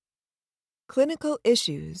Clinical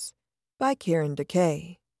Issues by Karen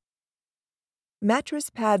Decay. Mattress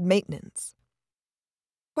pad maintenance.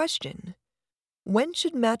 Question: when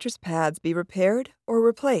should mattress pads be repaired or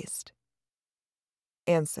replaced?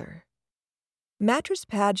 Answer: mattress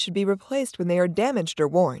pads should be replaced when they are damaged or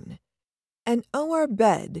worn. An OR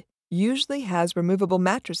bed usually has removable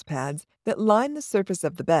mattress pads that line the surface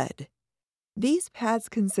of the bed. These pads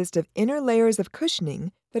consist of inner layers of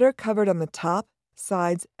cushioning that are covered on the top,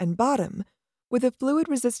 sides, and bottom with a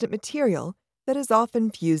fluid-resistant material that is often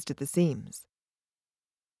fused at the seams.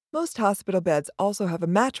 Most hospital beds also have a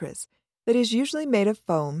mattress that is usually made of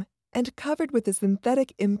foam and covered with a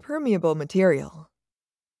synthetic impermeable material.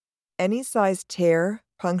 Any size tear,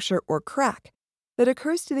 puncture, or crack that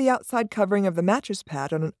occurs to the outside covering of the mattress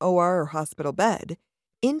pad on an OR or hospital bed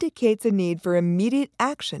indicates a need for immediate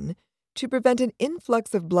action to prevent an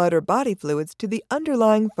influx of blood or body fluids to the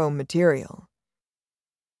underlying foam material.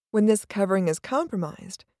 When this covering is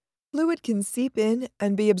compromised, fluid can seep in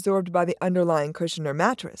and be absorbed by the underlying cushion or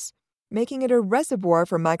mattress, making it a reservoir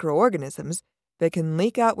for microorganisms that can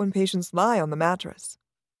leak out when patients lie on the mattress.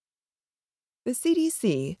 The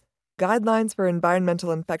CDC, Guidelines for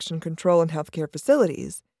Environmental Infection Control in Healthcare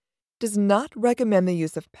Facilities, does not recommend the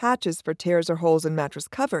use of patches for tears or holes in mattress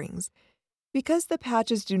coverings because the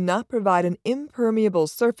patches do not provide an impermeable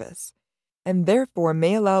surface and therefore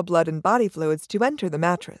may allow blood and body fluids to enter the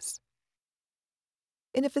mattress.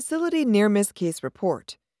 In a facility near-miss case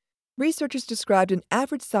report, researchers described an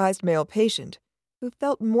average-sized male patient who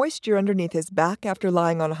felt moisture underneath his back after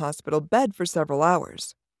lying on a hospital bed for several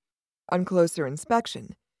hours. On closer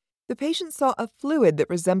inspection, the patient saw a fluid that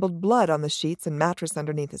resembled blood on the sheets and mattress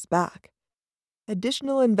underneath his back.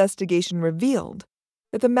 Additional investigation revealed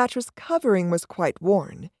that the mattress covering was quite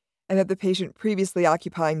worn and that the patient previously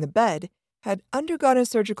occupying the bed had undergone a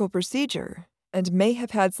surgical procedure and may have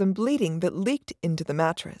had some bleeding that leaked into the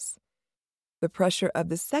mattress. The pressure of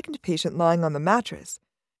the second patient lying on the mattress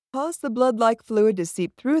caused the blood-like fluid to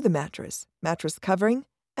seep through the mattress covering,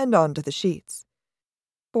 and onto the sheets.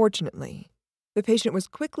 Fortunately, the patient was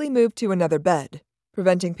quickly moved to another bed,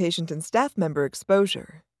 preventing patient and staff member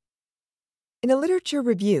exposure. In a literature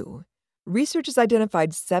review, researchers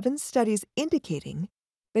identified 7 studies indicating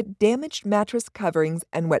that damaged mattress coverings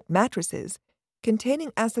and wet mattresses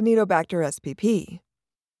containing Acinetobacter spp,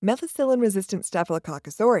 methicillin-resistant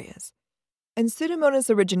Staphylococcus aureus, and Pseudomonas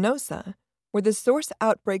aeruginosa were the source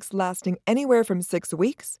outbreaks lasting anywhere from 6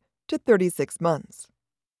 weeks to 36 months.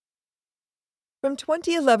 From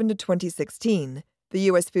 2011 to 2016, the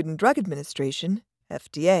U.S. Food and Drug Administration,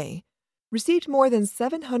 FDA, received more than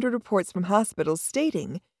 700 reports from hospitals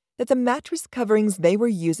stating that the mattress coverings they were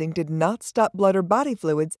using did not stop blood or body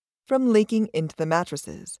fluids from leaking into the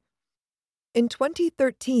mattresses. In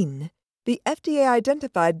 2013, the FDA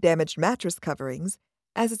identified damaged mattress coverings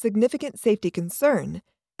as a significant safety concern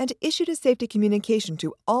and issued a safety communication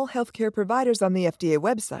to all healthcare providers on the FDA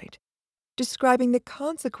website, describing the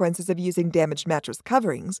consequences of using damaged mattress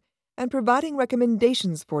coverings and providing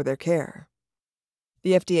recommendations for their care.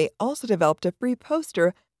 The FDA also developed a free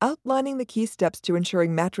poster outlining the key steps to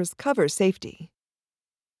ensuring mattress cover safety.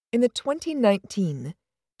 In the 2019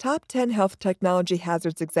 Top 10 Health Technology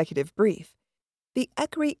Hazards Executive Brief, the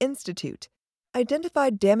ECRI Institute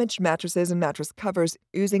identified damaged mattresses and mattress covers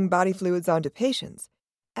oozing body fluids onto patients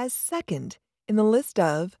as second in the list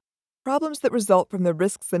of problems that result from the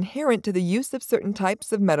risks inherent to the use of certain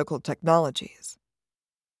types of medical technologies.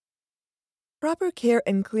 Proper care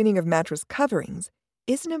and cleaning of mattress coverings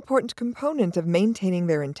is an important component of maintaining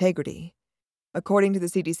their integrity. According to the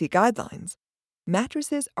CDC guidelines,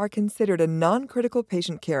 mattresses are considered a non-critical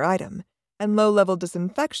patient care item, and low-level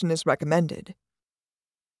disinfection is recommended.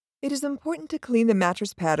 It is important to clean the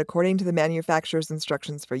mattress pad according to the manufacturer's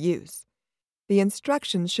instructions for use. The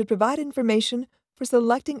instructions should provide information for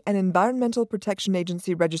selecting an Environmental Protection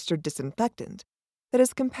Agency registered disinfectant that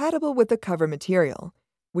is compatible with the cover material,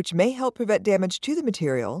 which may help prevent damage to the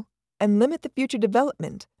material and limit the future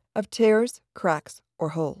development of tears, cracks, or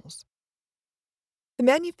holes. The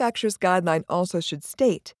manufacturer's guideline also should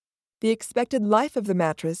state the expected life of the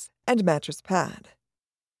mattress and mattress pad.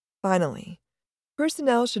 Finally,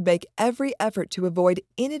 personnel should make every effort to avoid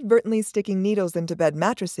inadvertently sticking needles into bed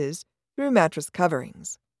mattresses through mattress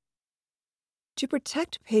coverings. To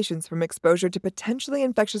protect patients from exposure to potentially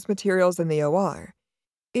infectious materials in the OR,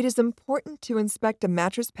 it is important to inspect a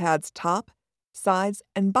mattress pad's top, sides,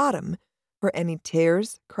 and bottom for any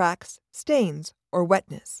tears, cracks, stains, or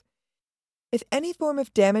wetness. If any form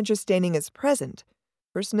of damage or staining is present,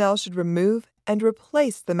 personnel should remove and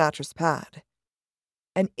replace the mattress pad.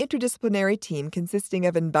 An interdisciplinary team consisting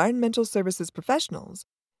of environmental services professionals,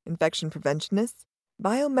 infection preventionists,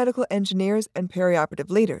 biomedical engineers, and perioperative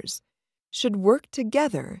leaders should work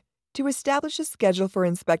together to establish a schedule for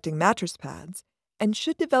inspecting mattress pads and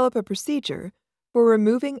should develop a procedure for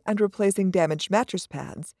removing and replacing damaged mattress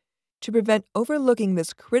pads to prevent overlooking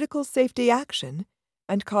this critical safety action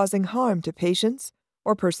and causing harm to patients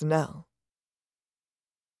or personnel.